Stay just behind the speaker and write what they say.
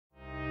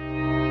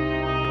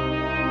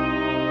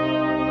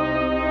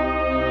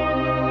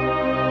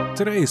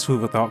Today's food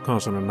for thought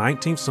comes from the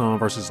 19th Psalm,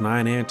 verses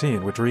 9 and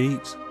 10, which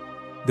reads,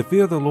 "The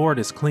fear of the Lord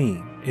is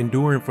clean,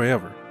 enduring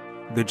forever.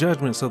 The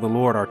judgments of the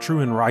Lord are true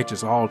and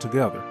righteous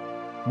altogether.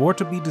 More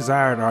to be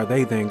desired are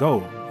they than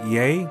gold,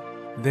 yea,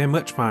 than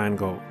much fine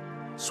gold,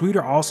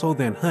 sweeter also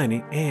than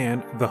honey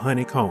and the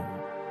honeycomb."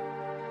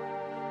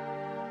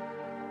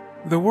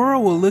 The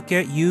world will look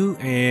at you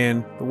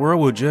and the world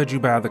will judge you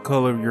by the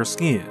color of your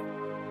skin.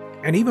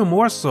 And even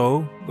more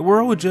so, the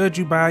world will judge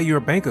you by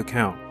your bank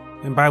account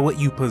and by what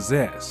you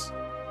possess.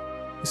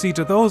 You see,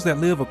 to those that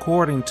live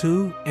according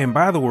to and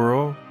by the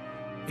world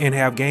and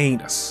have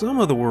gained some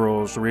of the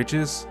world's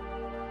riches,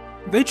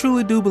 they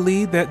truly do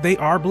believe that they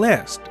are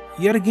blessed.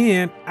 Yet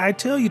again, I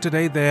tell you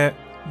today that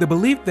the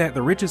belief that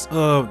the riches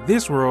of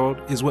this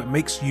world is what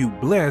makes you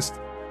blessed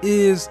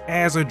is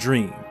as a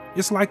dream.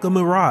 It's like a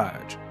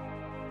mirage.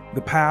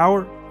 The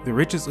power, the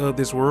riches of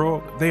this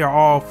world, they are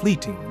all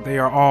fleeting. They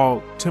are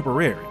all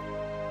temporary.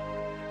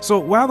 So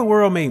while the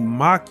world may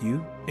mock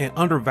you and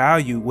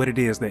undervalue what it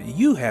is that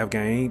you have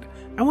gained,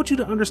 I want you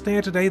to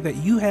understand today that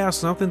you have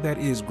something that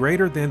is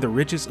greater than the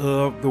riches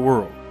of the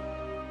world.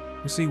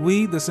 You see,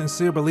 we, the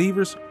sincere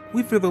believers,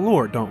 we fear the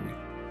Lord, don't we?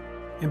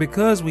 And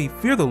because we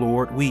fear the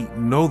Lord, we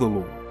know the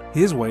Lord,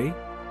 His way.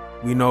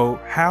 We know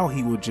how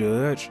He will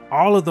judge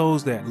all of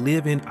those that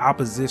live in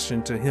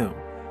opposition to Him.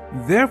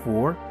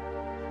 Therefore,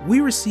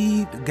 we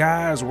received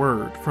God's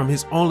word from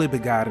His only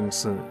begotten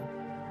Son.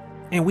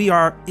 And we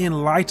are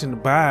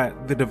enlightened by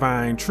the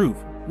divine truth,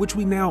 which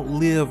we now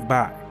live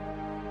by.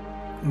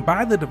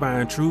 By the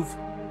divine truth,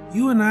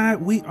 you and I,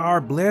 we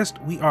are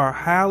blessed. We are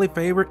highly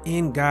favored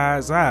in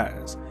God's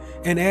eyes.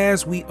 And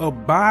as we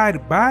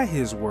abide by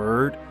His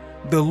word,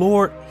 the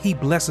Lord, He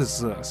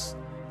blesses us.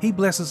 He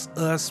blesses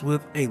us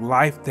with a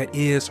life that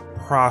is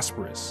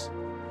prosperous.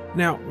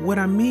 Now, what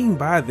I mean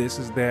by this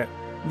is that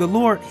the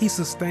Lord, He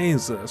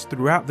sustains us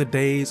throughout the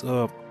days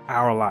of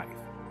our life.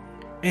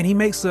 And He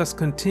makes us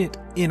content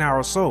in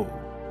our soul.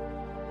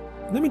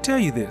 Let me tell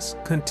you this,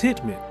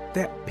 contentment,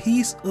 that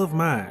peace of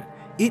mind,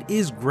 it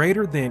is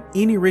greater than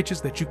any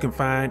riches that you can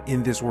find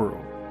in this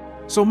world.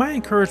 So my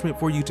encouragement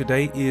for you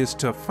today is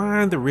to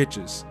find the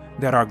riches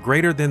that are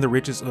greater than the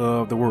riches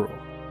of the world.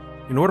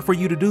 In order for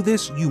you to do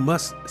this, you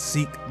must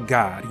seek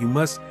God. You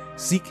must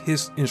seek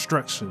His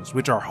instructions,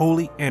 which are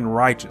holy and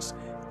righteous.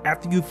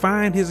 After you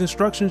find His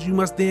instructions, you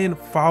must then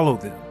follow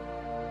them.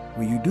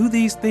 When you do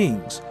these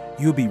things,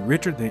 you'll be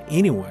richer than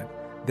anyone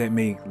that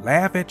may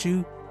laugh at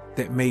you,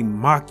 that may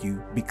mock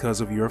you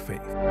because of your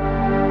faith.